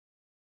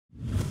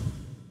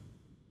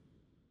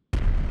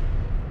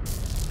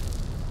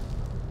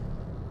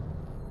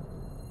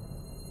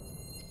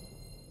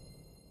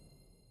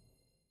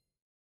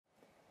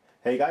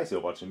Hey guys, you're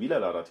watching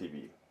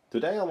Wiederladertv.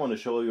 Today I want to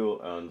show you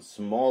a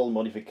small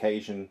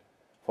modification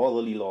for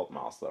the Lee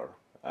Loadmaster.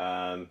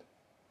 And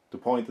to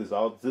point this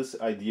out, this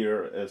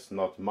idea is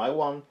not my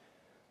one.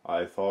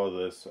 I thought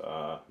this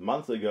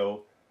months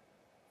ago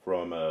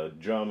from a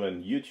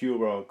German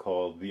YouTuber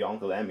called the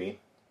Uncle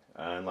Emmy,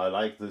 and I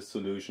like this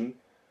solution.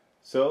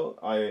 So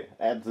I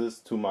add this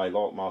to my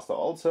Loadmaster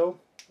also,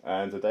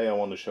 and today I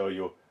want to show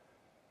you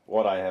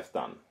what I have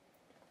done.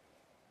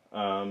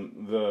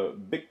 The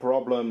big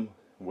problem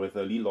with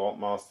a Lee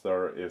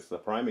Loadmaster is the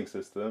priming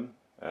system,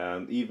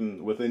 and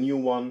even with a new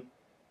one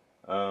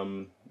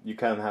you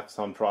can have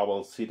some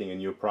trouble seating a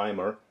new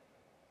primer,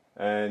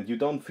 and you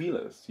don't feel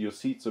it. You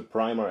seat the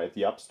primer at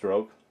the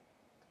upstroke,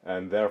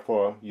 and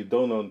therefore you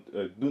do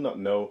not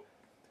know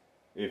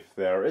if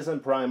there is a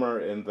primer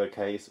in the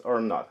case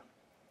or not.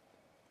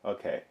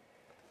 Okay,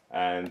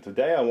 and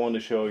today I want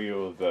to show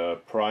you the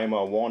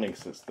primer warning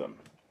system.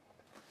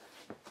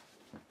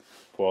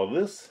 For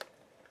this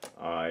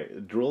I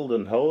drilled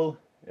a hole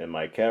in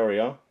my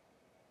carrier,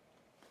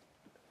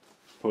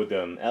 put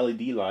an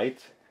LED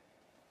light,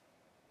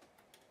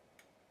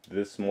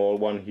 this small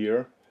one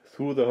here,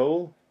 through the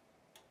hole,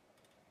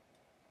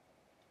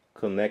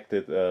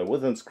 connected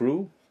with a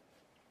screw.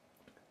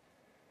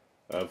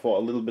 For a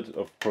little bit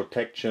of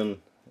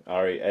protection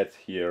I add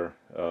here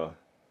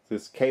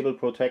this cable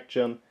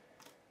protection,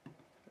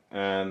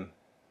 and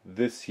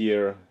this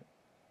here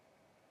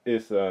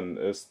is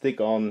a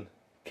stick-on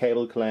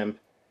cable clamp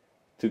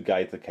to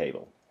guide the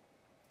cable.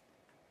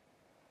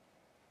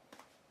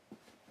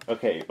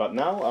 Okay, but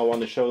now I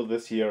want to show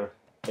this here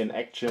in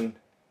action,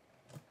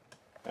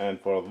 and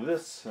for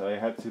this I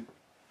had to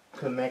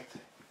connect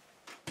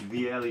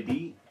the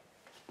LED.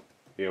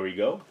 Here we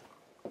go,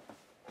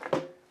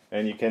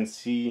 and you can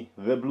see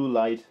the blue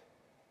light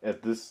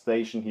at this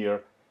station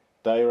here,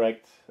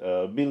 direct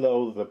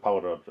below the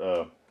powder,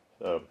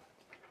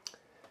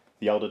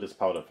 the outer disc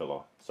powder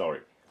filler.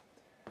 Sorry.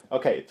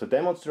 Okay, to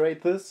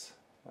demonstrate this,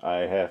 I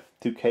have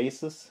two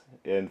cases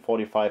in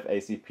 45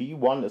 ACP.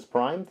 One is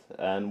primed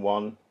and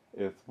one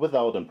is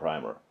without a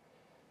primer.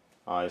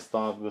 I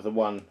start with the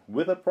one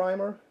with a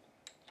primer.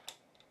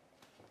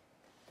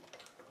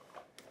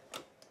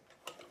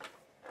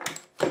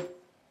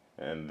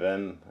 And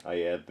then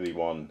I add the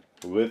one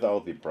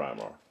without the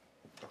primer.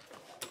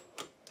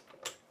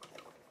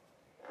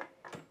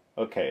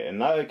 Okay, and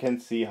now you can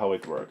see how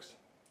it works.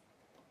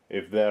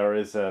 If there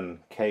is a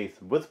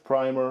case with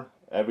primer,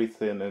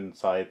 everything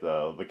inside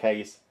the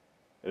case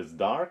is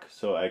dark,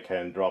 so I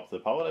can drop the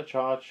powder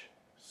charge,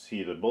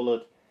 see the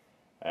bullet,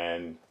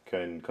 and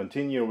can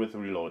continue with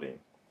reloading.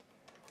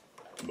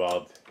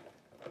 But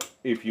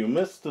if you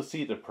miss to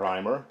see the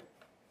primer,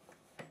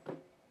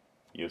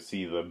 you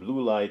see the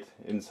blue light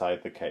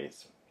inside the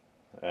case.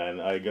 And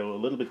I go a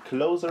little bit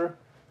closer.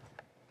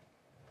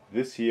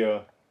 This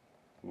here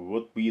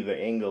would be the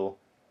angle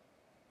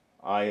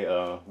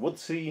I would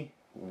see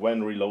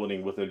when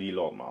reloading with the Lee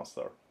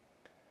Loadmaster.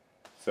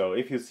 So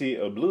if you see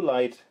a blue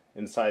light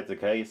inside the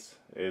case,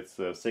 it's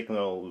a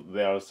signal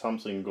there's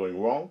something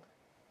going wrong.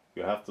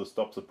 You have to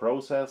stop the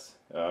process,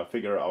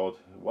 figure out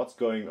what's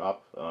going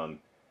up, and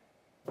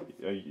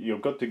you're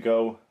good to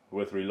go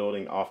with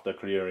reloading after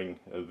clearing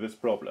this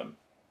problem.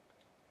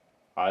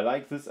 I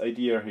like this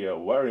idea here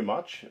very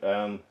much,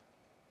 and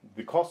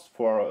the cost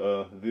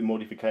for the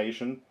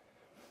modification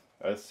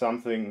is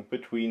something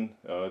between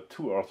 $2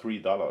 or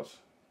 $3,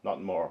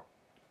 not more.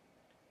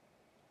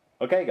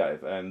 Okay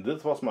guys, and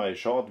this was my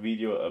short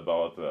video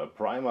about the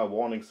primer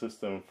warning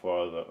system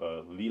for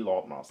the Lee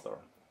Loadmaster.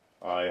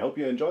 I hope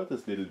you enjoyed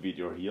this little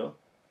video here.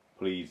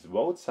 Please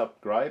vote,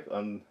 subscribe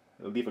and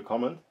leave a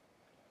comment.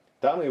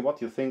 Tell me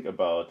what you think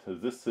about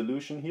this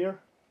solution here.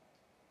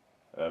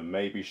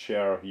 Maybe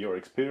share your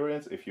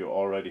experience if you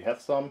already have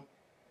some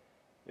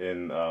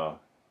in a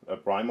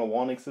primer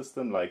warning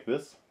system like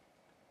this.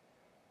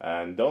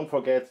 And don't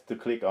forget to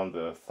click on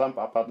the thumb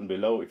up button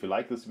below if you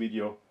like this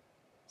video.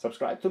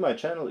 Subscribe to my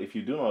channel if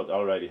you do not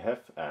already have,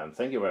 and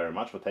thank you very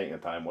much for taking the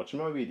time watching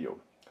my video.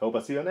 Hope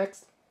I see you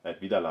next at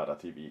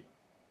Wiederladertv.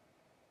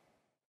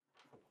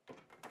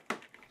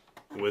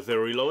 With the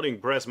reloading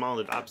press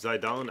mounted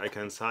upside down, I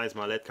can size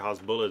my lead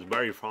cast bullets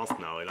very fast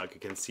now, like you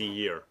can see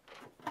here.